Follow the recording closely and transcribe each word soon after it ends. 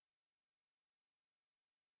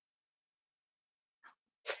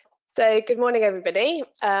So good morning, everybody.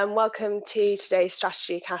 Welcome to today's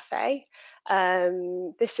Strategy Cafe.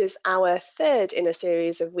 This is our third in a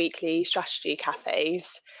series of weekly strategy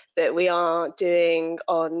cafes that we are doing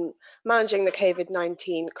on managing the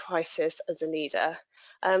COVID-19 crisis as a leader.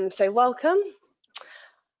 So welcome.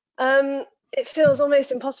 It feels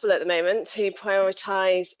almost impossible at the moment to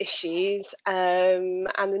prioritise issues and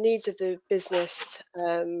the needs of the business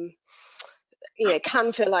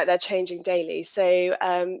can feel like they're changing daily. So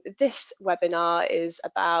this webinar is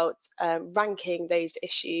about ranking those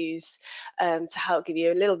issues to help give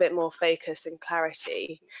you a little bit more focus and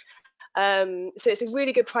clarity. So it's a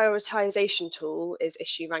really good prioritization tool, is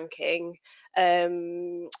issue ranking.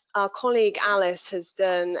 Our colleague Alice has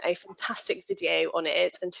done a fantastic video on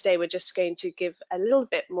it, and today we're just going to give a little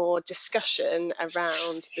bit more discussion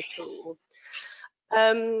around the tool.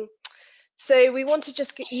 So we want to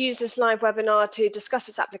just use this live webinar to discuss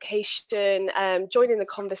its application, join in the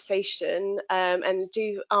conversation and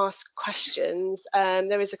do ask questions.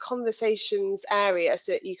 There is a conversations area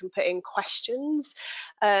so that you can put in questions.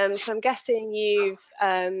 So I'm guessing you've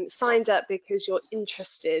signed up because you're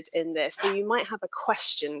interested in this. So you might have a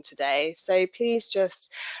question today. So please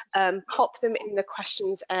just pop them in the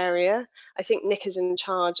questions area. I think Nick is in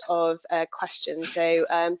charge of questions. So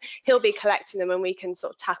he'll be collecting them and we can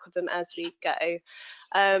sort of tackle them as we go.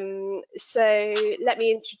 So let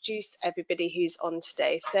me introduce everybody who's on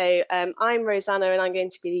today. So I'm Rosanna and I'm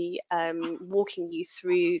going to be walking you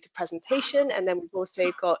through the presentation, and then we've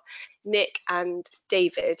also got Nick and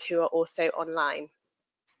David who are also online.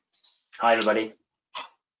 Hi everybody.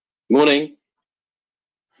 Morning.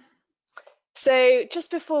 So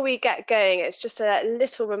just before we get going, it's just a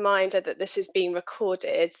little reminder that this is being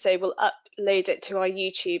recorded, so we'll upload it to our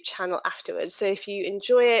YouTube channel afterwards. So if you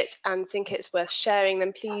enjoy it and think it's worth sharing,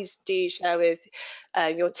 then please do share with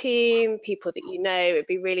your team, people that you know. We'd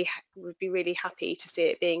be really happy to see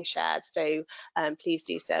it being shared. So please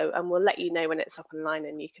do so, and we'll let you know when it's up online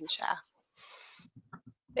and you can share.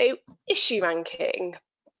 So issue ranking.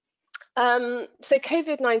 So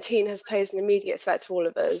COVID-19 has posed an immediate threat to all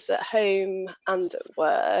of us at home and at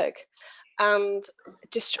work, and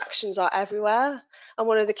distractions are everywhere. And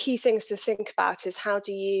one of the key things to think about is how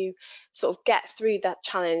do you sort of get through that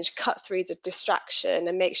challenge, cut through the distraction,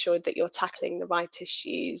 and make sure that you're tackling the right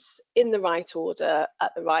issues in the right order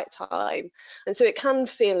at the right time. And so it can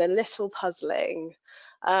feel a little puzzling.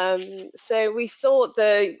 So we thought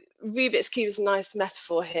the Rubik's Cube is a nice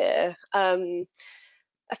metaphor here.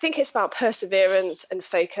 I think it's about perseverance and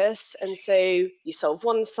focus, and so you solve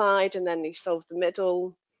one side and then you solve the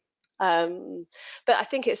middle. But I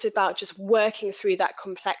think it's about just working through that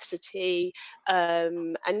complexity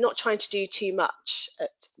and not trying to do too much at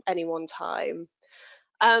any one time.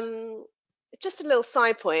 Just a little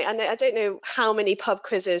side point, and I don't know how many pub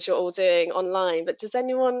quizzes you're all doing online, but does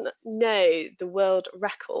anyone know the world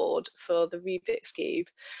record for the Rubik's Cube?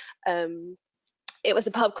 It was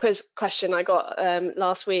a pub quiz question I got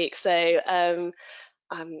last week, so I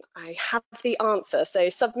have the answer. So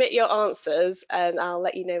submit your answers and I'll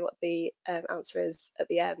let you know what the answer is at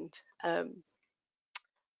the end.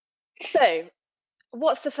 So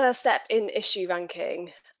what's the first step in issue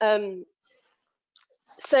ranking?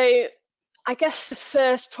 So I guess the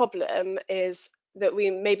first problem is that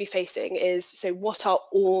we may be facing is, so what are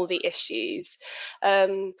all the issues?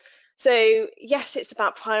 So yes, it's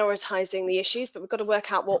about prioritizing the issues, but we've got to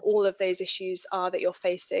work out what all of those issues are that you're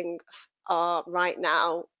facing are right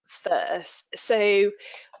now first. So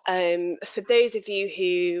for those of you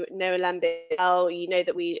who know Alembic well, you know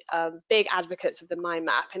that we are big advocates of the mind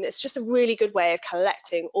map, and it's just a really good way of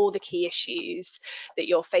collecting all the key issues that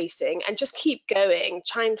you're facing, and just keep going.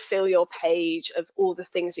 Try and fill your page of all the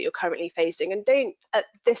things that you're currently facing, and don't at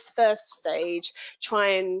this first stage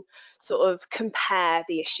try and sort of compare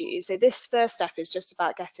the issues. So this first step is just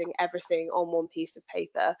about getting everything on one piece of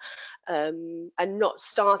paper and not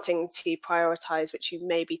starting to prioritize, which you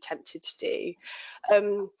may be tempted to do.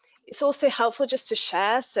 It's also helpful just to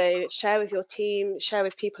share, so share with your team, share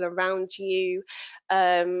with people around you,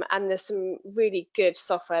 and there's some really good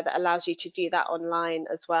software that allows you to do that online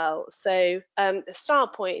as well. So the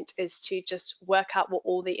start point is to just work out what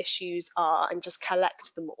all the issues are and just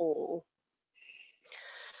collect them all.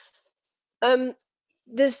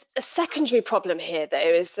 There's a secondary problem here, though,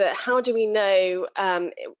 is that how do we know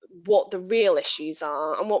what the real issues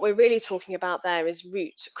are? And what we're really talking about there is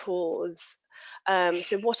root cause.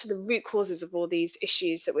 So what are the root causes of all these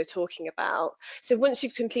issues that we're talking about? So once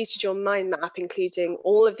you've completed your mind map, including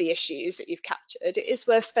all of the issues that you've captured, it is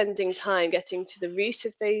worth spending time getting to the root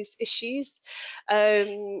of those issues.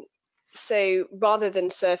 so rather than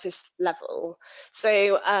surface level.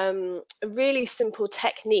 So a really simple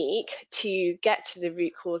technique to get to the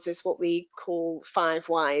root cause is what we call 5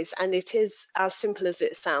 whys, and it is as simple as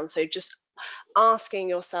it sounds. So just asking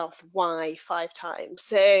yourself why 5 times.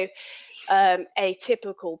 So a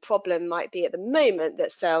typical problem might be at the moment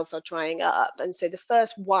that sales are drying up, and so the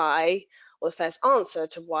first why, or the first answer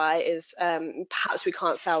to why, is perhaps we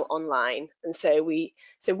can't sell online. And so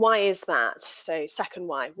why is that? So second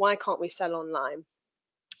why can't we sell online?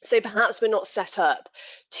 So perhaps we're not set up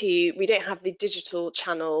we don't have the digital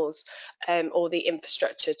channels or the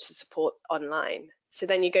infrastructure to support online. So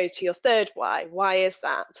then you go to your third why is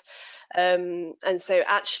that? And so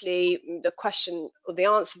actually the question or the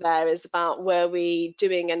answer there is about, were we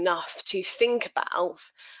doing enough to think about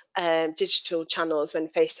digital channels when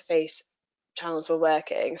face-to-face channels were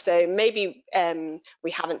working? So maybe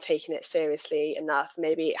we haven't taken it seriously enough.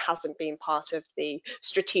 Maybe it hasn't been part of the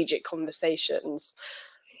strategic conversations.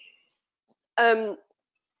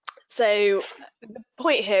 So the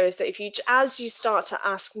point here is that as you start to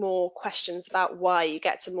ask more questions about why, you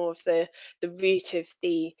get to more of the root of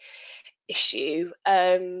the issue.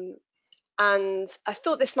 And I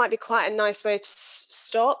thought this might be quite a nice way to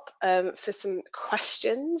stop for some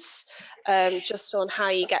questions, just on how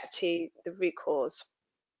you get to the root cause.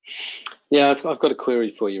 Yeah, I've got a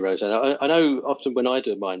query for you, Rosanna. I know often when I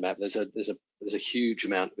do a mind map, there's a huge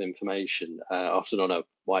amount of information, often on a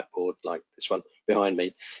whiteboard like this one behind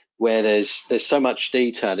me, where there's so much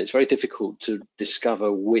detail. It's very difficult to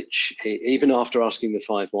discover which, even after asking the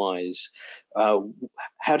 5 whys.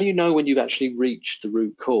 How do you know when you've actually reached the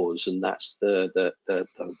root cause, and that's the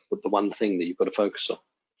one thing that you've got to focus on?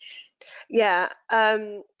 Yeah.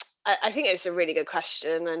 I think it's a really good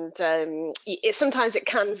question, and sometimes it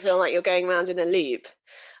can feel like you're going around in a loop,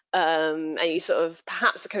 and you sort of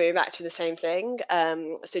perhaps are coming back to the same thing.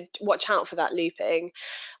 So watch out for that looping.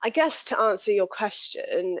 I guess to answer your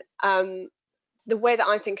question, the way that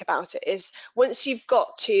I think about it is, once you've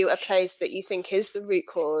got to a place that you think is the root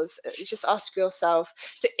cause, just ask yourself,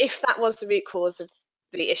 so if that was the root cause of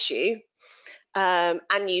the issue,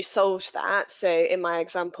 and you solved that. So in my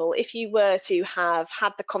example, if you were to have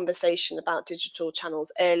had the conversation about digital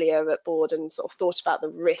channels earlier at board and sort of thought about the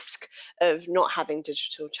risk of not having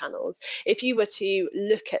digital channels, if you were to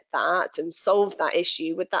look at that and solve that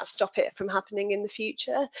issue, would that stop it from happening in the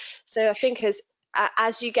future? So I think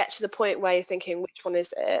as you get to the point where you're thinking, which one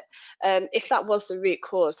is it? If that was the root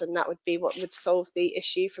cause, then that would be what would solve the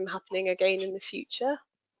issue from happening again in the future.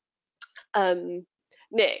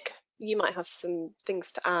 Nick, you might have some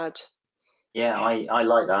things to add. Yeah, I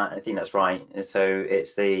like that. I think that's right. And so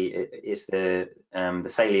it's the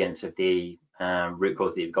salience of the root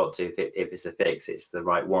cause that you've got to. If it's a fix, it's the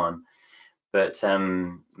right one. But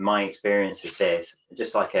my experience of this,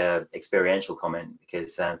 just like a experiential comment,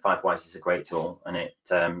 because 5 whys is a great tool, and it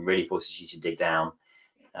really forces you to dig down.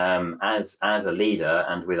 As a leader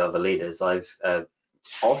and with other leaders, I've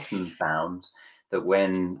often found that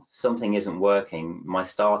when something isn't working, my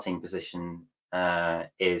starting position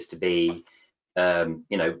is to be,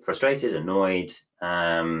 frustrated, annoyed,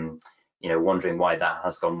 wondering why that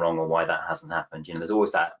has gone wrong or why that hasn't happened. There's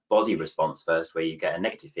always that body response first, where you get a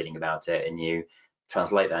negative feeling about it and you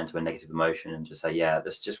translate that into a negative emotion and just say, yeah,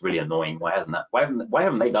 that's just really annoying. Why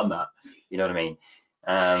haven't they done that? You know what I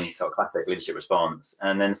mean? So a classic leadership response.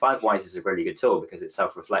 And then 5 whys is a really good tool because it's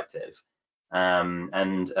self-reflective.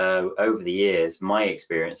 And over the years, my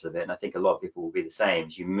experience of it, and I think a lot of people will be the same,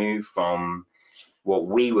 is you move from what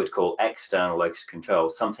we would call external locus control,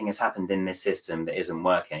 something has happened in this system that isn't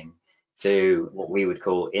working, to what we would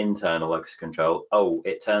call internal locus control. Oh,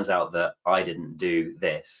 it turns out that I didn't do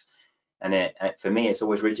this. And for me, it's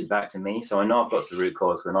always rooted back to me. So I know I've got to the root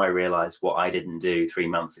cause when I realize what I didn't do 3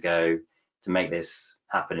 months ago to make this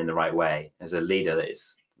happen in the right way. As a leader, that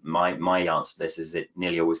is my answer to this, is it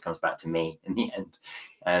nearly always comes back to me in the end.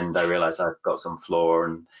 And I realize I've got some flaw,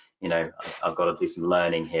 and I've got to do some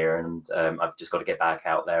learning here, and I've just got to get back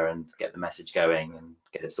out there and get the message going and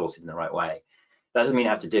get it sorted in the right way. That doesn't mean I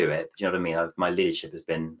have to do it, but you know what I mean? My leadership has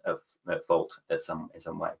been at fault in some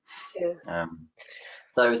way. Yeah.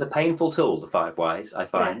 So it's a painful tool, the 5 whys, I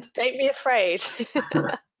find. Yeah, don't be afraid.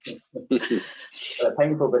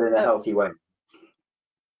 Painful, but in a healthy way.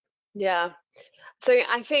 Yeah. So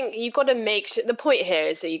I think you've got to make sure, the point here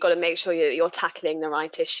is that you've got to make sure you're tackling the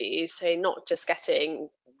right issues. So not just getting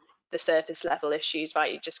the surface level issues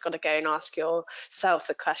right, you just got to go and ask yourself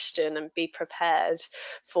the question and be prepared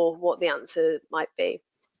for what the answer might be.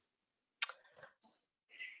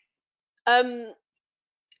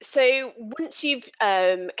 So once you've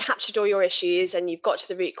captured all your issues and you've got to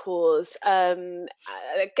the root cause,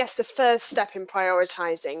 I guess the first step in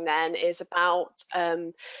prioritizing then is about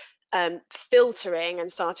filtering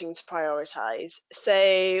and starting to prioritize.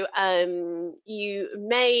 So you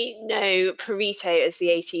may know Pareto as the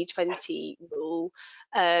 80-20 rule.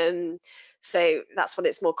 So that's what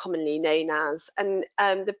it's more commonly known as. And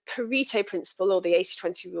the Pareto principle, or the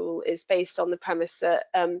 80-20 rule, is based on the premise that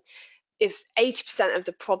if 80% of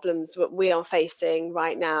the problems that we are facing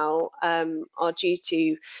right now are due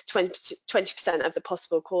to 20% of the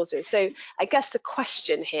possible causes. So I guess the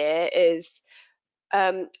question here is,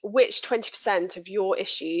 which 20% of your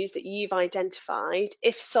issues that you've identified,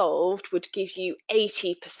 if solved, would give you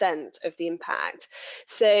 80% of the impact.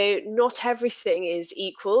 So not everything is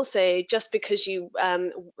equal. So just because you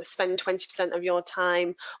spend 20% of your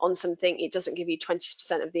time on something, it doesn't give you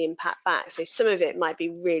 20% of the impact back. So some of it might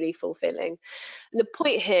be really fulfilling. And the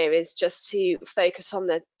point here is just to focus on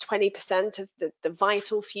the 20% of the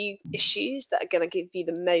vital few issues that are going to give you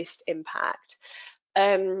the most impact.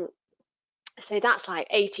 So that's like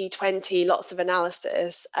 80-20, lots of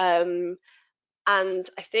analysis. And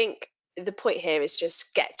I think the point here is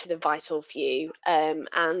just get to the vital few.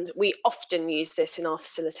 And we often use this in our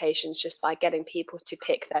facilitations just by getting people to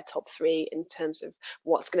pick their top 3 in terms of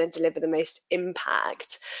what's going to deliver the most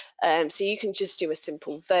impact. So you can just do a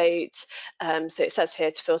simple vote. So it says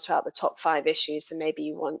here to filter out the top 5 issues. So maybe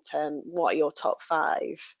you want, what are your top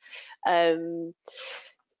 5?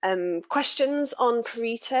 Questions on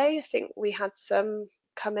Pareto? I think we had some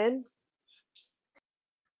come in.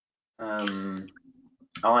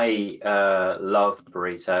 I love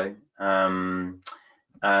Pareto, and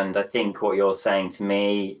I think what you're saying to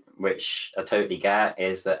me, which I totally get,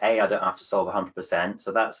 is that I don't have to solve 100%.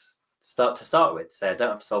 So that's to start with. Say I don't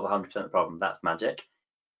have to solve 100% of the problem. That's magic.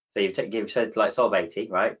 So you've said like solve 80,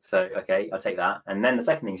 right? So okay, I'll take that. And then the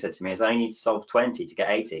second thing you said to me is I only need to solve 20 to get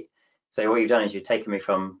 80. So what you've done is you've taken me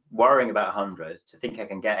from worrying about 100 to think I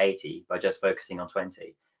can get 80 by just focusing on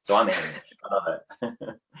 20. So I'm in. I love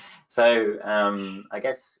it. So I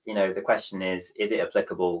guess, the question is it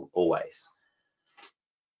applicable always?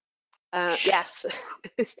 Yes.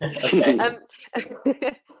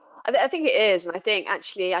 I think it is, and I think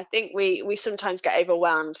we sometimes get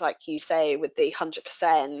overwhelmed, like you say, with the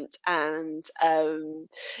 100%, and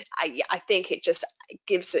I think it just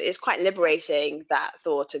it's quite liberating, that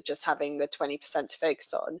thought of just having the 20% to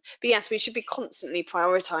focus on. But yes, we should be constantly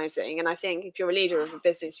prioritizing, and I think if you're a leader of a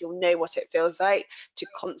business, you'll know what it feels like to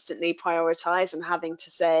constantly prioritize and having to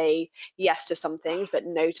say yes to some things but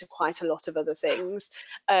no to quite a lot of other things.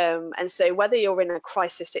 And so whether you're in a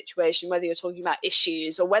crisis situation, whether you're talking about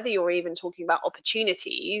issues, or whether you're even talking about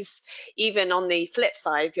opportunities, even on the flip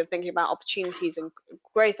side, if you're thinking about opportunities and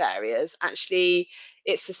growth areas, actually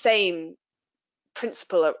it's the same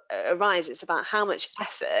principle arises. It's about how much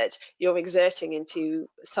effort you're exerting into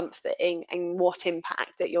something and what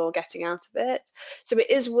impact that you're getting out of it. So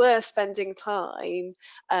it is worth spending time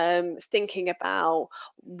thinking about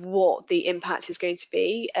what the impact is going to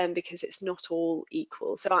be, because it's not all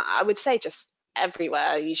equal. So I would say just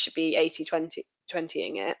everywhere you should be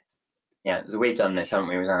 80-20-20ing it. Yeah, so we've done this, haven't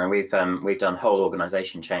we, Rosanna? We've done whole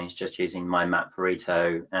organization change just using Mind Map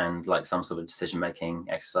Pareto and like some sort of decision-making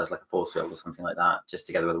exercise, like a force field or something like that, just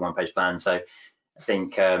together with a one-page plan. So I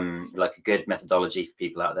think like a good methodology for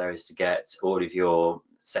people out there is to get all of your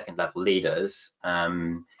second-level leaders,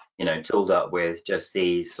 tooled up with just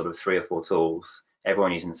these sort of 3 or 4 tools,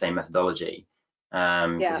 everyone using the same methodology,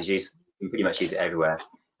 because you can pretty much use it everywhere.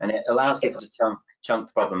 And it allows people to chunk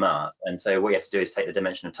the problem up. And so what you have to do is take the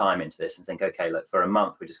dimension of time into this and think, okay, look, for a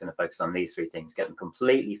month, we're just going to focus on these 3 things, get them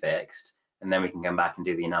completely fixed, and then we can come back and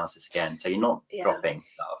do the analysis again. So you're not dropping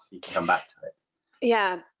stuff, you can come back to it.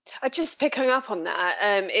 Yeah, I just picking up on that.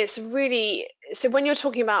 It's really, so when you're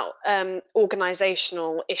talking about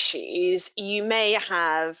organizational issues, you may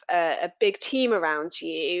have a big team around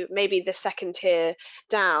you, maybe the second tier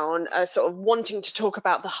down, sort of wanting to talk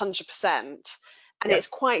about the 100%. And it's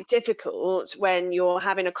quite difficult when you're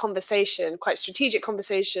having a conversation, quite strategic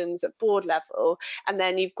conversations at board level, and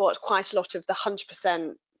then you've got quite a lot of the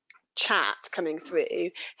 100% chat coming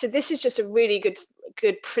through. So this is just a really good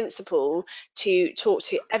principle to talk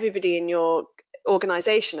to everybody in your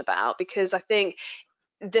organization about, because I think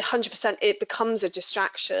the 100%, it becomes a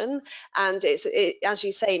distraction, and as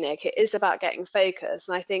you say, Nick, it is about getting focused.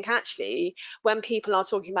 And I think actually when people are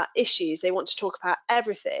talking about issues, they want to talk about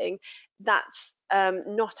everything. that's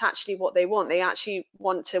not actually what they want. They actually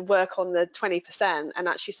want to work on the 20% and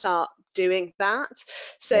actually start doing that.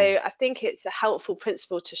 So I think it's a helpful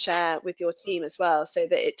principle to share with your team as well, so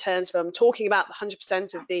that it turns from talking about the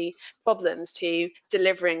 100% of the problems to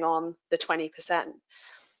delivering on the 20%.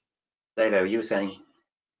 David, you were saying?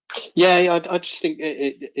 Yeah, I just think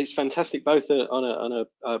it's fantastic, both on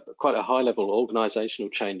a quite a high level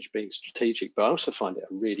organisational change, being strategic, but I also find it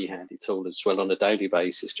a really handy tool as well on a daily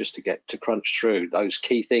basis, just to get to crunch through those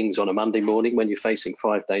key things on a Monday morning when you're facing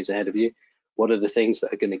 5 days ahead of you. What are the things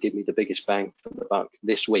that are going to give me the biggest bang for the buck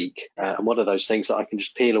this week, and what are those things that I can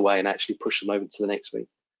just peel away and actually push them over to the next week?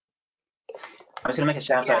 I was going to make a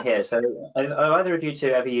shout out here. So, are either of you two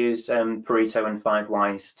ever used Pareto and 5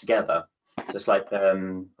 Whys together? Just like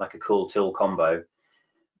a cool tool combo.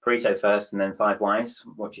 Pareto first and then 5 Whys.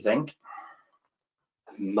 What do you think?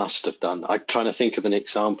 Must have done. I'm trying to think of an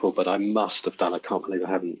example, but I must have done. I can't believe I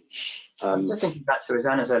haven't. I'm just thinking back to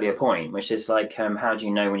Rosanna's earlier point, which is like, how do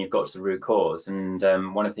you know when you've got to the root cause? And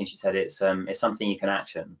one of the things she said, it's something you can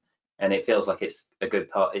action, and it feels like it's a good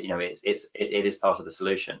part. You know, it is part of the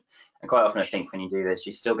solution. And quite often, I think when you do this,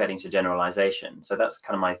 you're still getting to generalization. So that's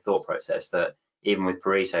kind of my thought process, that even with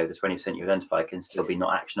Pareto, the 20% you identify can still be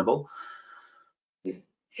not actionable.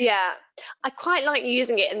 Yeah, I quite like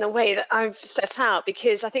using it in the way that I've set out,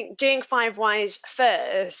 because I think doing 5 Whys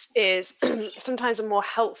first is sometimes a more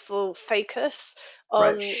helpful focus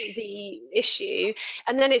on the issue.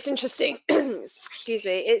 And then it's interesting, excuse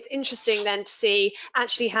me, it's interesting then to see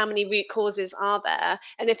actually how many root causes are there.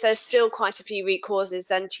 And if there's still quite a few root causes,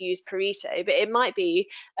 then to use Pareto. But it might be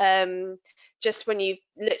just when you've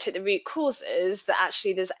looked at the root causes that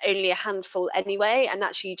actually there's only a handful anyway, and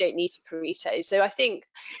actually you don't need a Pareto. So I think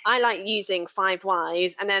I like using 5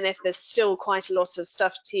 Whys, and then if there's still quite a lot of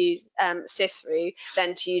stuff to sift through,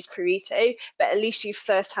 then to use Pareto. But at least you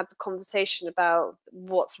first had the conversation about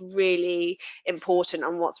what's really important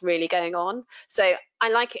and what's really going on. So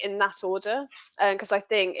I like it in that order, because I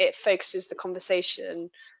think it focuses the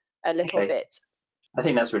conversation a little bit. I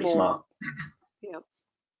think that's really smart. Yeah.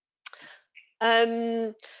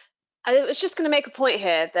 I was just going to make a point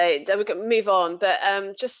here, though, that we're going to move on, but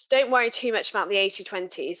just don't worry too much about the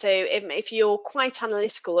 80-20. So if you're quite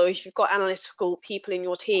analytical, or if you've got analytical people in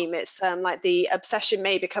your team, it's like the obsession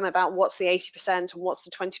may become about what's the 80% and what's the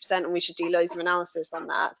 20%, and we should do loads of analysis on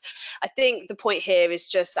that. I think the point here is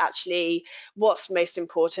just actually what's most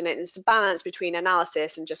important, and it's a balance between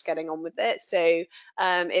analysis and just getting on with it. So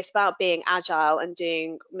it's about being agile and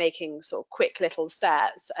making sort of quick little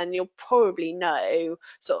steps, and you'll probably know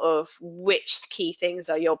sort of which key things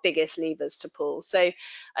are your biggest levers to pull. So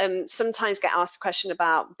sometimes get asked a question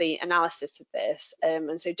about the analysis of this,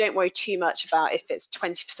 and so don't worry too much about if it's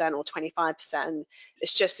 20% or 25%.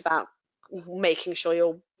 It's just about making sure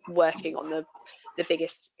you're working on the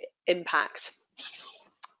biggest impact.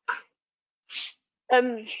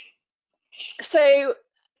 So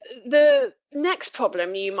the next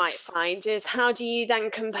problem you might find is, how do you then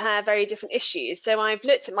compare very different issues? So I've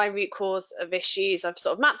looked at my root cause of issues, I've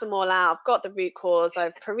sort of mapped them all out, I've got the root cause,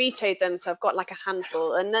 I've Paretoed them, so I've got like a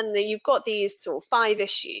handful, and then you've got these sort of 5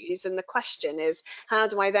 issues, and the question is, how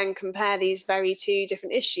do I then compare these two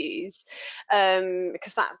different issues?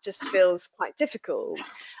 Because that just feels quite difficult.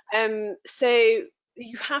 So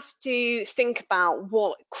you have to think about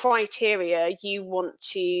what criteria you want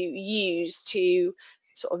to use to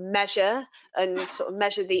sort of measure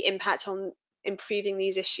the impact on improving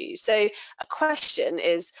these issues. So a question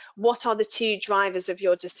is, what are the 2 drivers of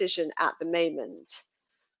your decision at the moment?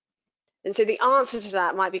 And so the answer to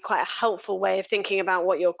that might be quite a helpful way of thinking about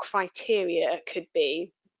what your criteria could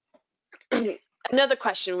be. Another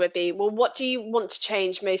question would be, well, what do you want to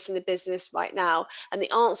change most in the business right now? And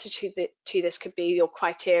the answer to this could be your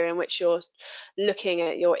criteria in which you're looking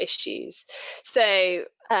at your issues. So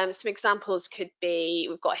some examples could be,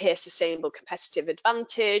 we've got here sustainable competitive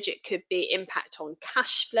advantage. It could be impact on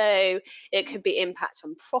cash flow. It could be impact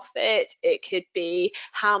on profit. It could be,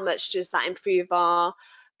 how much does that improve our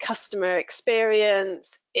customer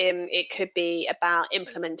experience? It could be about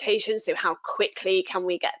implementation. So how quickly can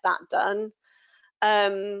we get that done?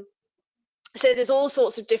 So there's all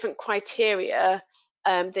sorts of different criteria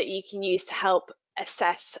that you can use to help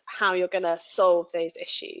assess how you're going to solve those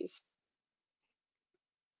issues.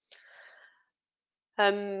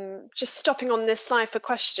 Just stopping on this slide for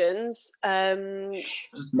questions.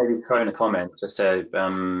 Just maybe throw in a comment, just a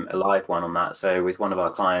live one on that. So with one of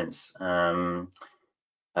our clients going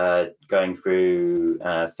through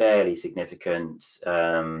fairly significant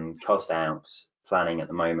cost out planning at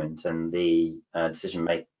the moment, and the decision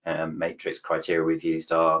matrix criteria we've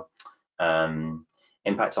used are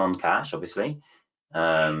impact on cash, obviously.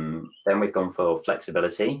 Then we've gone for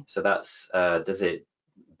flexibility. So that's, does it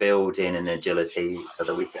build in an agility so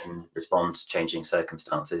that we can respond to changing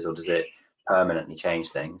circumstances, or does it permanently change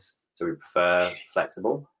things? So we prefer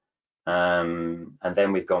flexible. And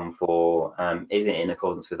then we've gone for, is it in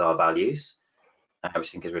accordance with our values? Which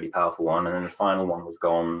I think is a really powerful one. And then the final one we've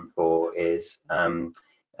gone for is,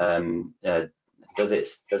 does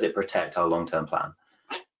it protect our long-term plan?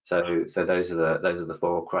 So those are the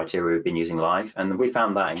 4 criteria we've been using live, and we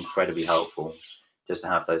found that incredibly helpful, just to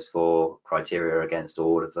have those 4 criteria against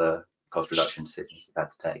all of the cost reduction decisions we've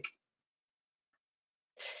had to take.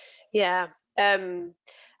 Yeah, and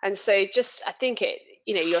so just I think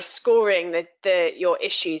you're scoring your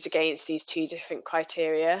issues against these 2 different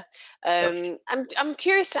criteria. Yep. I'm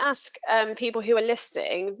curious to ask people who are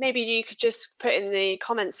listening, maybe you could just put in the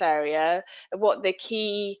comments area what the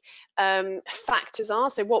key factors are.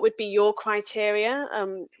 So what would be your criteria?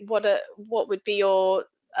 What would be your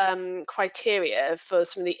criteria for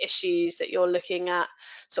some of the issues that you're looking at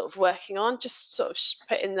sort of working on? Just sort of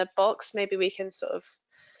put in the box. Maybe we can sort of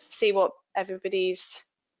see what everybody's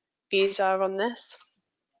views are on this.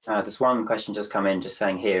 There's one question just come in, just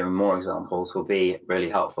saying here more examples will be really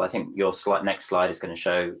helpful. I think your next slide is going to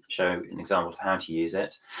show an example of how to use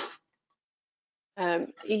it.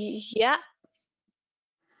 Yeah.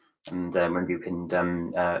 And maybe you can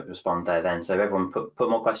respond there then. So everyone put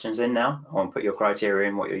more questions in now, or put your criteria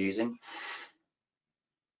in, what you're using.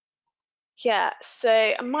 Yeah,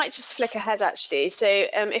 so I might just flick ahead actually. So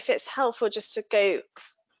if it's helpful just to go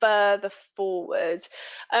further forward,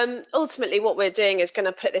 ultimately what we're doing is going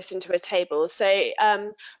to put this into a table. So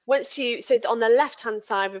so on the left hand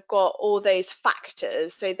side we've got all those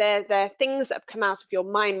factors, so they're things that have come out of your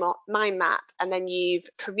mind map and then you've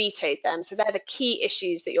Paretoed them, so they're the key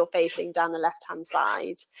issues that you're facing down the left hand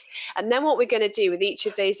side. And then what we're going to do with each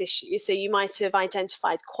of those issues, so you might have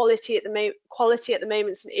identified quality at the moment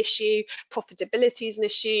is an issue, profitability is an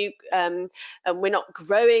issue, and we're not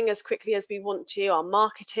growing as quickly as we want to, our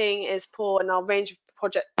marketing is poor, and our range of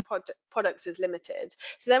products is limited.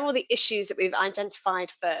 So they're all the issues that we've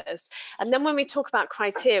identified first. And then when we talk about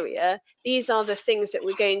criteria, these are the things that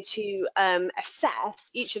we're going to assess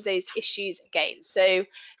each of those issues against. So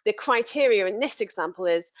the criteria in this example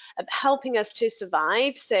is helping us to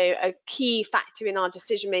survive. So a key factor in our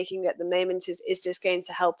decision making at the moment is this going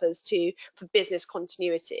to help us for business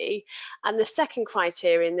continuity? And the second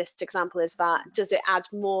criteria in this example is that does it add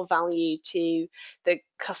more value to the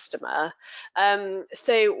customer?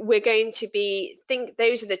 So we're going to think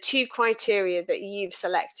those are the 2 criteria that you've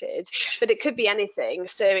selected, but it could be anything.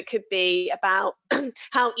 So it could be about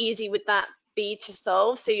how easy would that be to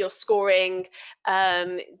solve, so you're scoring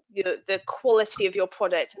the quality of your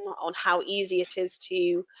product on how easy it is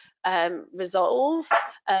to resolve.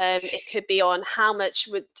 It could be on how much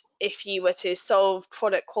if you were to solve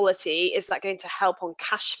product quality, is that going to help on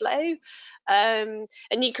cash flow? And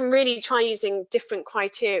you can really try using different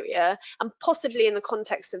criteria, and possibly in the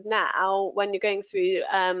context of now, when you're going through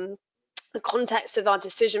the context of our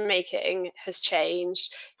decision making has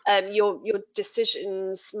changed, your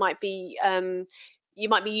decisions might be you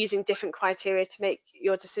might be using different criteria to make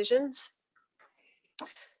your decisions.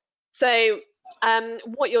 So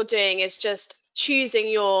what you're doing is just choosing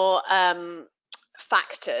your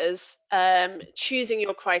factors, choosing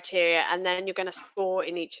your criteria, and then you're going to score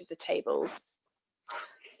in each of the tables.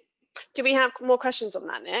 Do we have more questions on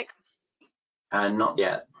that, Nick? Not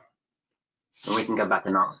yet. And we can go back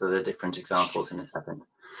and answer the different examples in a second.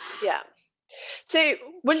 Yeah. So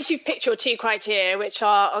once you've picked your 2 criteria, which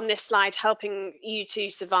are on this slide, helping you to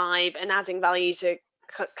survive and adding value to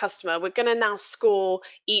customer, we're going to now score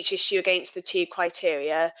each issue against the 2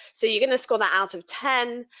 criteria. So you're going to score that out of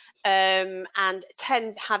 10, and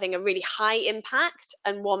 10 having a really high impact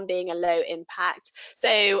and 1 being a low impact.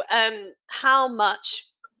 So how much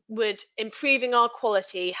would improving our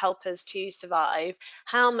quality help us to survive?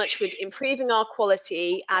 How much would improving our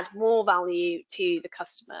quality add more value to the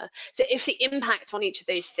customer? So if the impact on each of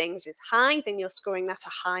those things is high, then you're scoring that a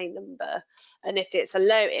high number. And if it's a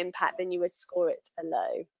low impact, then you would score it a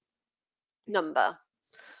low number.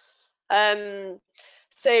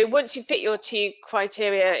 So once you pick your 2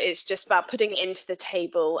 criteria, it's just about putting it into the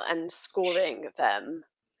table and scoring them.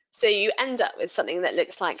 So you end up with something that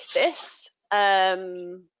looks like this.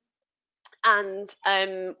 And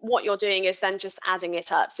what you're doing is then just adding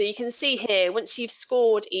it up. So you can see here, once you've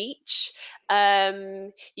scored each,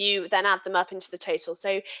 you then add them up into the total.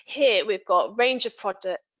 So here we've got range of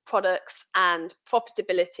products and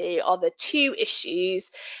profitability are the two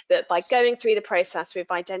issues that, by going through the process, we've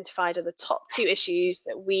identified are the top two issues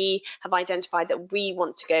that we have identified that we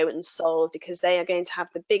want to go and solve, because they are going to have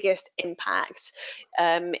the biggest impact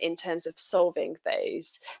in terms of solving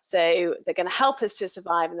those. So they're going to help us to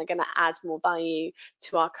survive, and they're going to add more value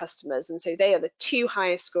to our customers. And so they are the two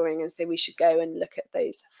highest scoring, and so we should go and look at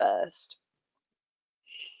those first.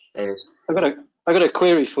 David. I've got a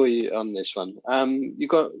query for you on this one. You've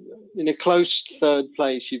got, in a close third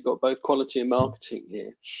place, you've got both quality and marketing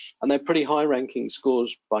here, and they're pretty high ranking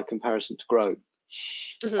scores by comparison to growth.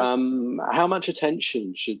 Mm-hmm. How much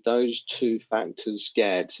attention should those two factors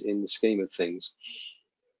get in the scheme of things?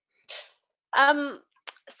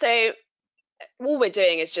 So all we're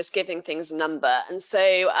doing is just giving things a number, and so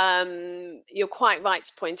you're quite right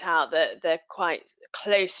to point out that they're quite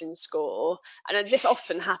close in score, and this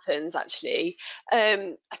often happens actually.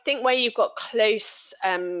 I think where you've got close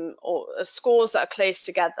or scores that are close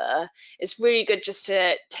together, it's really good just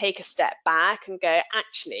to take a step back and go,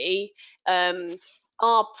 actually,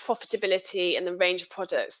 our profitability and the range of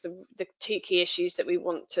products, the two key issues that we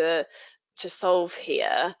want to solve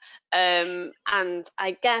here, and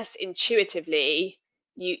I guess intuitively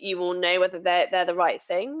you will know whether they're the right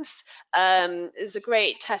things. There's a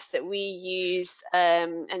great test that we use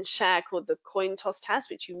and share called the coin toss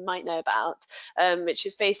test, which you might know about, which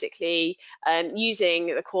is basically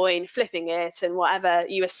using the coin, flipping it, and whatever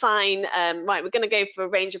you assign, right, we're going to go for a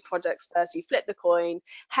range of products first. You flip the coin.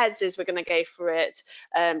 Heads is we're going to go for it.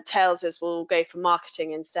 Tails is we'll go for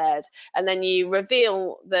marketing instead. And then you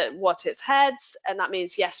reveal that what it's heads, and that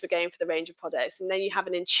means yes, we're going for the range of products. And then you have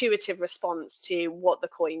an intuitive response to what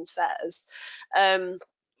the coin says.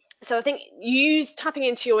 So I think tapping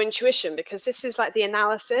into your intuition, because this is like the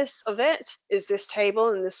analysis of it, is this table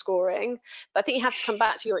and the scoring. But I think you have to come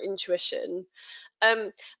back to your intuition.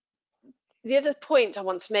 The other point I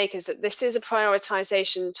want to make is that this is a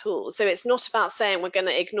prioritization tool. So it's not about saying we're going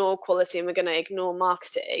to ignore quality and we're going to ignore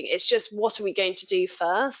marketing. It's just, what are we going to do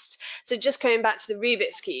first? So just going back to the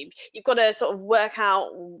Rubik's Cube, you've got to sort of work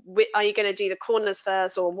out, are you going to do the corners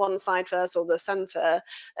first, or one side first, or the center?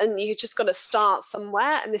 And you just got to start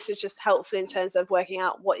somewhere. And this is just helpful in terms of working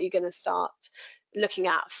out what you're going to start looking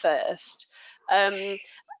at first.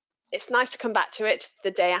 It's nice to come back to it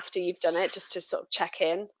the day after you've done it, just to sort of check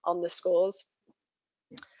in on the scores.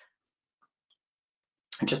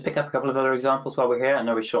 And just pick up a couple of other examples while we're here. I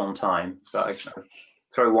know we're short on time, but I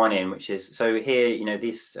throw one in, which is, so here, you know,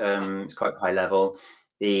 this is quite high level.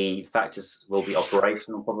 The factors will be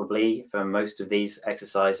operational probably for most of these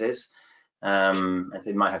exercises. And so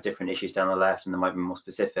they might have different issues down the left, and they might be more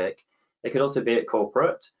specific. They could also be at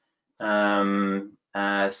corporate.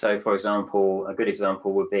 So, for example, a good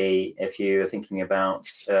example would be if you are thinking about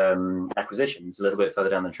acquisitions a little bit further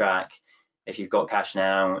down the track. If you've got cash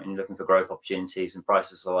now and you're looking for growth opportunities and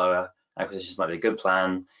prices are lower, acquisitions might be a good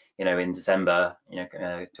plan, you know, in December, you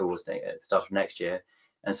know, towards the start of next year.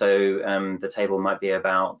 And so the table might be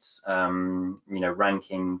about, you know,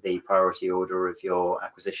 ranking the priority order of your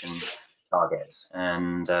acquisition targets.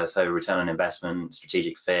 And so return on investment,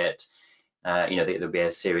 strategic fit, you know, there'll be a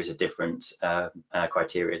series of different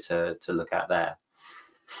criteria to look at there.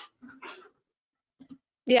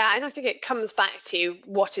 Yeah, and I think it comes back to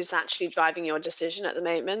what is actually driving your decision at the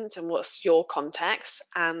moment and what's your context.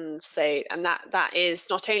 And so, and that is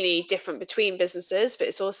not only different between businesses, but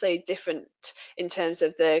it's also different in terms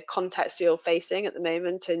of the context you're facing at the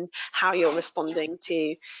moment and how you're responding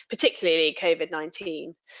to particularly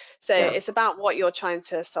COVID-19. So yeah, it's about what you're trying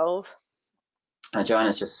to solve.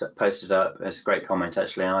 Joanna's just posted up, it's a great comment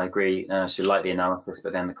actually, and I agree, she liked the analysis,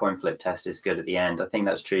 but then the coin flip test is good at the end. I think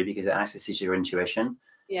that's true because it accesses your intuition.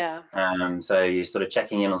 Yeah. So you're sort of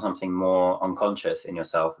checking in on something more unconscious in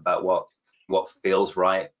yourself about what feels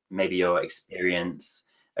right. Maybe your experience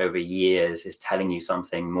over years is telling you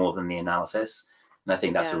something more than the analysis. And I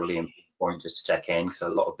think that's a really important point just to check in, because a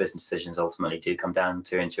lot of business decisions ultimately do come down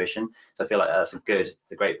to intuition. So I feel like that's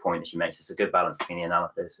it's a great point that she makes. It's a good balance between the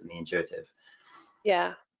analysis and the intuitive.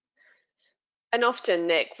 Yeah. And often,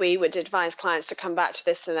 Nick, we would advise clients to come back to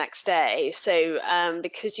this the next day. So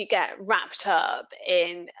because you get wrapped up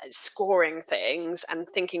in scoring things and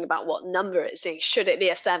thinking about what number it's doing, should it be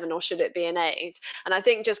a 7 or should it be an 8? And I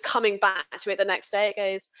think just coming back to it the next day, it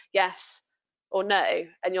goes yes or no,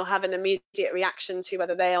 and you'll have an immediate reaction to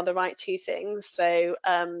whether they are the right two things. So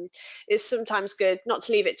it's sometimes good not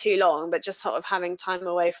to leave it too long, but just sort of having time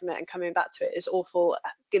away from it and coming back to it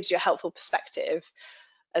gives you a helpful perspective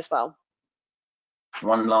as well.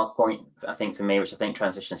 One last point, I think, for me, which I think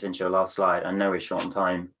transitions into your last slide. I know we're short on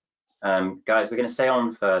time, Guys, we're going to stay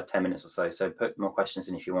on for 10 minutes or so put more questions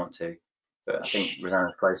in if you want to. But I think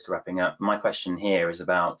Rosanna's close to wrapping up. My question here is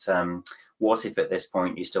about what if at this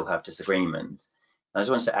point you still have disagreement? I just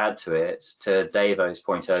wanted to add to it, to Davo's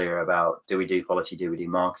point earlier about do we do quality, do we do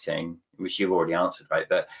marketing, which you've already answered, right?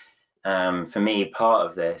 But for me, part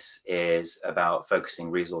of this is about focusing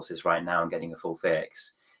resources right now and getting a full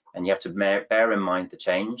fix. And you have to bear in mind the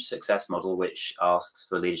change success model, which asks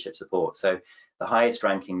for leadership support. So the highest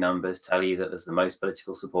ranking numbers tell you that there's the most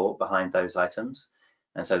political support behind those items.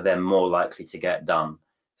 And so they're more likely to get done.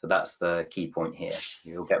 So that's the key point here.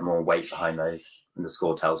 You'll get more weight behind those, and the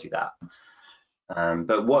score tells you that.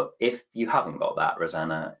 But what if you haven't got that,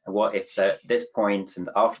 Rosanna? What if at this point and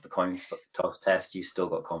after the coin toss test, you still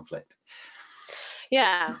got conflict?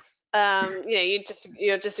 Yeah,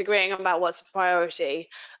 you're disagreeing about what's a priority.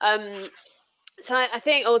 So I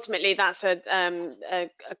think ultimately that's a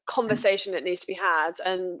conversation that needs to be had,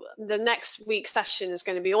 and the next week's session is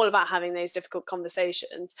going to be all about having those difficult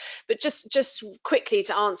conversations. But just quickly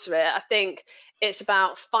to answer it, I think it's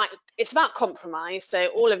about compromise. So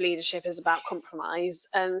all of leadership is about compromise,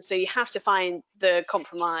 and so you have to find the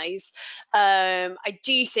compromise. I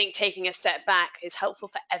do think taking a step back is helpful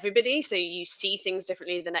for everybody, so you see things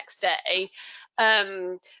differently the next day.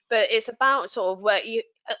 But it's about sort of where you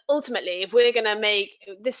ultimately, if we're going to make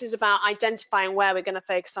this, is about identifying where we're going to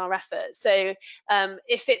focus our efforts. So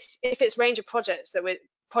if it's range of products that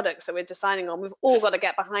we're deciding on, we've all got to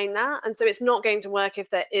get behind that. And so it's not going to work if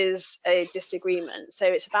there is a disagreement. So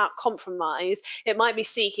it's about compromise. It might be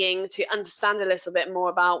seeking to understand a little bit more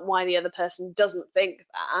about why the other person doesn't think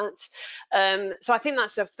that. So I think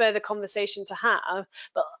that's a further conversation to have.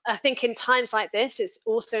 But I think in times like this, it's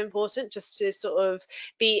also important just to sort of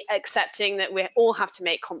be accepting that we all have to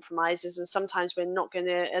make compromises. And sometimes we're not going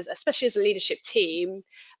to, especially as a leadership team,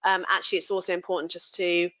 actually it's also important just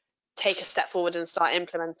to take a step forward and start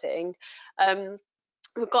implementing.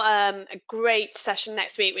 We've got a great session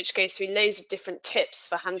next week which goes through loads of different tips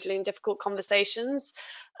for handling difficult conversations,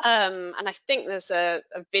 and I think there's a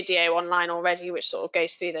video online already which sort of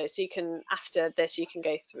goes through those, so you can, after this, you can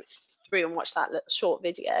go through and watch that little short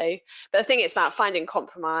video. But I think it's about finding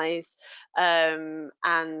compromise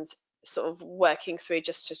and sort of working through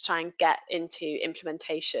just to try and get into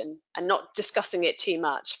implementation and not discussing it too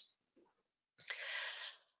much.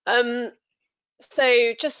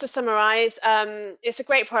 So just to summarize, it's a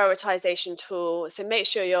great prioritization tool. So make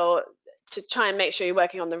sure you're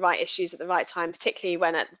working on the right issues at the right time, particularly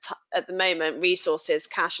when at the moment resources,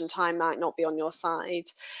 cash and time might not be on your side.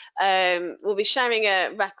 We'll be sharing a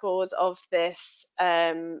record of this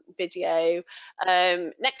video.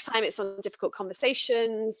 Next time it's on difficult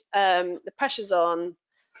conversations. The pressure's on,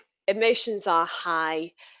 emotions are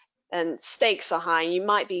high, and stakes are high. You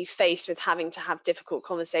might be faced with having to have difficult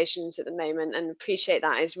conversations at the moment, and appreciate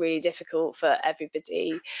that is really difficult for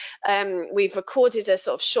everybody. We've recorded a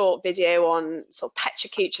sort of short video on sort of Petra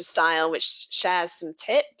Kuchar style, which shares some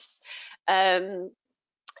tips.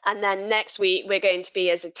 And then next week, we're going to be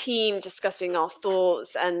as a team discussing our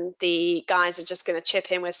thoughts, and the guys are just going to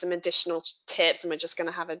chip in with some additional tips, and we're just going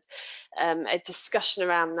to have a discussion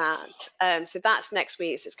around that. So that's next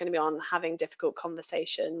week. So it's going to be on having difficult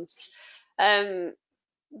conversations.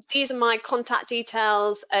 These are my contact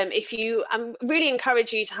details. I really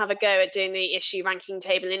encourage you to have a go at doing the issue ranking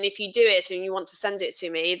table. And if you do it and you want to send it to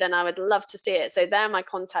me, then I would love to see it. So they're my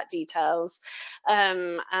contact details.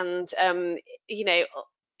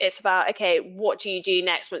 It's about, okay, what do you do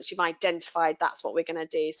next once you've identified that's what we're going to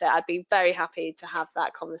do? So I'd be very happy to have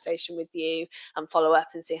that conversation with you and follow up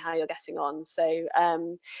and see how you're getting on. So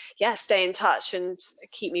yeah, stay in touch and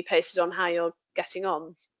keep me posted on how you're getting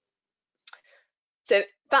on. So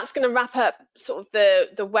that's going to wrap up sort of the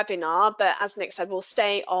webinar, but as Nick said, we'll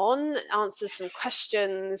stay on, answer some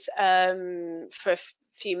questions for a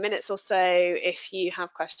few minutes or so if you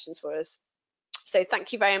have questions for us. So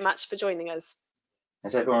thank you very much for joining us.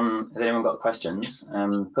 Has anyone got questions?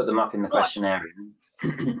 Put them up in the question area.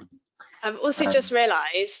 I've also just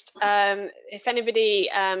realised, if anybody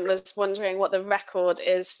was wondering what the record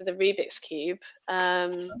is for the Rubik's Cube,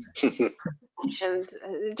 and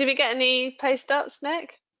did we get any post-ups,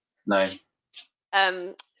 Nick? No.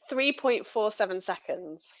 3.47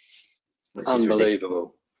 seconds.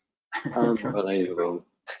 Unbelievable. Unbelievable.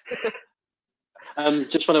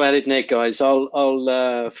 Just want to add, Nick, guys, I'll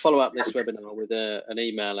follow up this webinar with an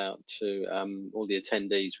email out to all the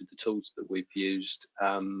attendees with the tools that we've used,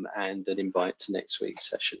 and an invite to next week's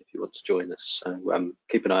session if you want to join us. So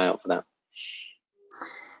keep an eye out for that.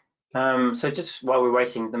 So just while we're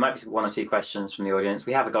waiting, there might be one or two questions from the audience.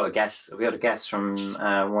 We have got a guess. We got a guess from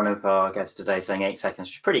one of our guests today saying 8 seconds,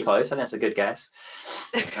 which is pretty close. I think that's a good guess.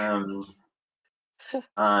 I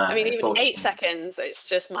mean, even 4 8 seconds. seconds, it's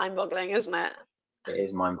just mind-boggling, isn't it? It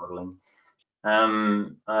is mind-boggling.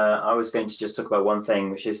 I was going to just talk about one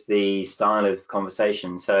thing, which is the style of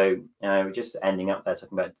conversation. So we're just ending up there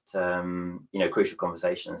talking about crucial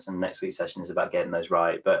conversations, and next week's session is about getting those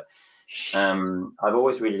right. But I've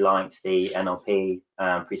always really liked the NLP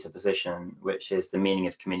presupposition, which is the meaning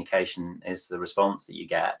of communication is the response that you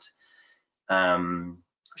get,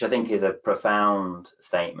 which I think is a profound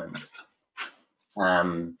statement.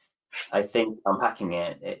 I think unpacking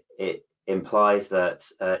it implies that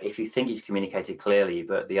if you think you've communicated clearly,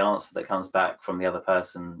 but the answer that comes back from the other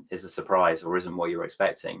person is a surprise or isn't what you were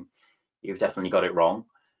expecting, you've definitely got it wrong,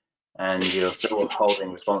 and you're still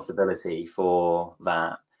holding responsibility for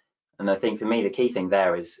that. And I think for me, the key thing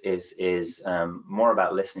there is more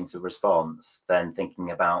about listening to response than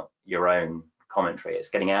thinking about your own commentary. It's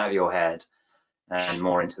getting out of your head and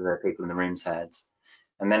more into the people in the room's heads.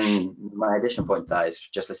 And then my additional point to that is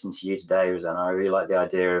just listening to you today, Rosanna. I really like the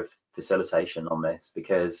idea of facilitation on this,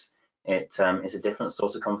 because it's a different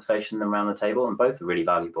sort of conversation than around the table, and both are really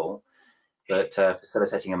valuable. But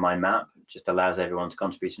facilitating a mind map just allows everyone to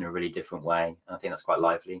contribute in a really different way. And I think that's quite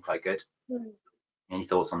lively and quite good. Any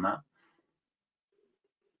thoughts on that?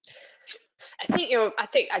 I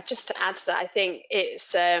think just to add to that, I think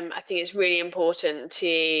it's really important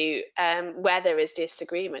to where there is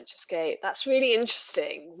disagreement, just go, that's really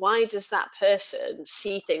interesting. Why does that person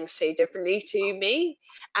see things so differently to me?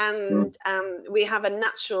 And we have a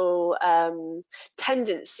natural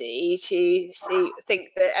tendency to think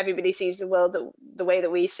that everybody sees the world the way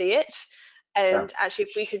that we see it. And actually,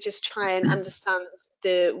 if we could just try and understand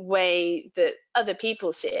the way that other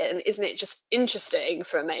people see it, and isn't it just interesting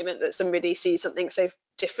for a moment that somebody sees something so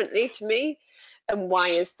differently to me, and why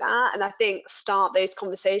is that? And I think start those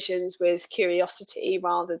conversations with curiosity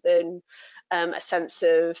rather than a sense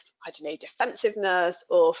of, I don't know, defensiveness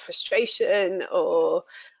or frustration or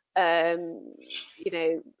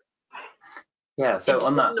yeah, so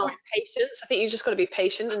on that, not patience. I think you've just got to be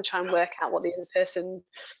patient and try and work out what the other person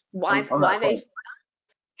why they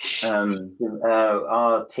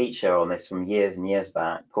our teacher on this from years and years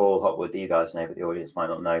back, Paul Hopwood, you guys know, but the audience might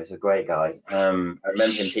not know, he's a great guy. I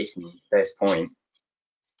remember him teaching me this point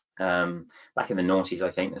back in the noughties, I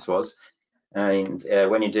think this was. And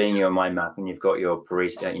when you're doing your mind map and you've got your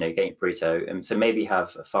Pareto, getting Pareto, so maybe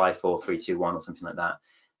have a 5, 4, 3, 2, 1 or something like that.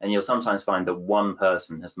 And you'll sometimes find that one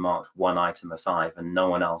person has marked one item of 5 and no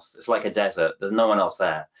one else. It's like a desert. There's no one else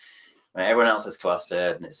there. Everyone else is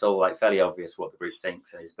clustered, and it's all like fairly obvious what the group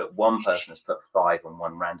thinks is, but one person has put 5 on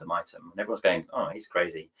one random item, and everyone's going, "Oh, he's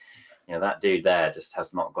crazy." That dude there just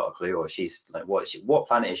has not got a clue, or she's like, what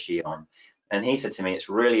planet is she on? And he said to me, it's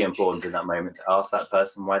really important in that moment to ask that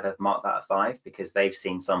person why they've marked that a 5, because they've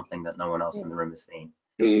seen something that no one else in the room has seen.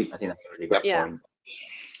 I think that's a really good point.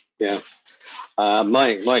 Yeah. My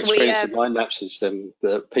experience of mind maps is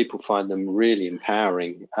that people find them really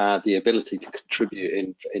empowering. The ability to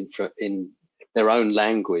contribute in their own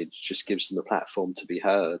language just gives them a platform to be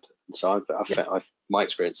heard. And so my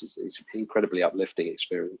experience is it's an incredibly uplifting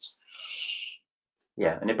experience.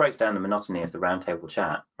 Yeah, and it breaks down the monotony of the roundtable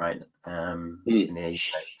chat, right? And the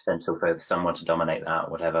potential for someone to dominate that,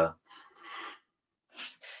 or whatever.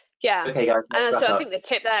 Yeah. Okay, guys. And so I think the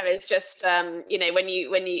tip there is just, when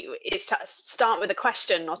you start with a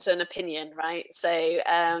question, not an opinion, right? So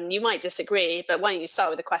you might disagree, but why don't you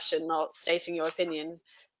start with a question, not stating your opinion,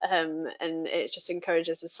 and it just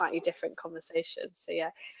encourages a slightly different conversation. So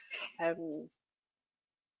yeah, I think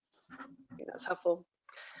that's helpful.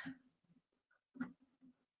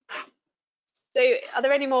 So are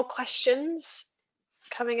there any more questions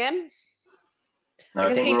coming in? No,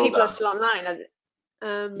 I can see people are still online.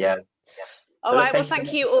 Yeah. All right. Well,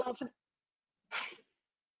 thank you all.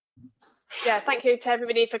 Thank you to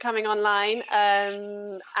everybody for coming online.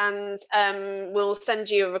 And we'll send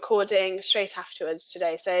you a recording straight afterwards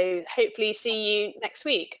today. So hopefully see you next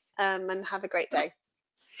week. And have a great day.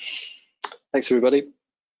 Thanks, everybody.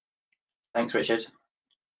 Thanks, Richard.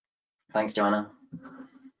 Thanks, Joanna.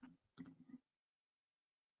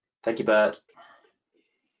 Thank you, Bert.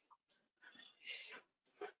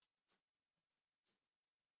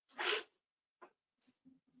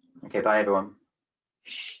 Okay, bye, everyone.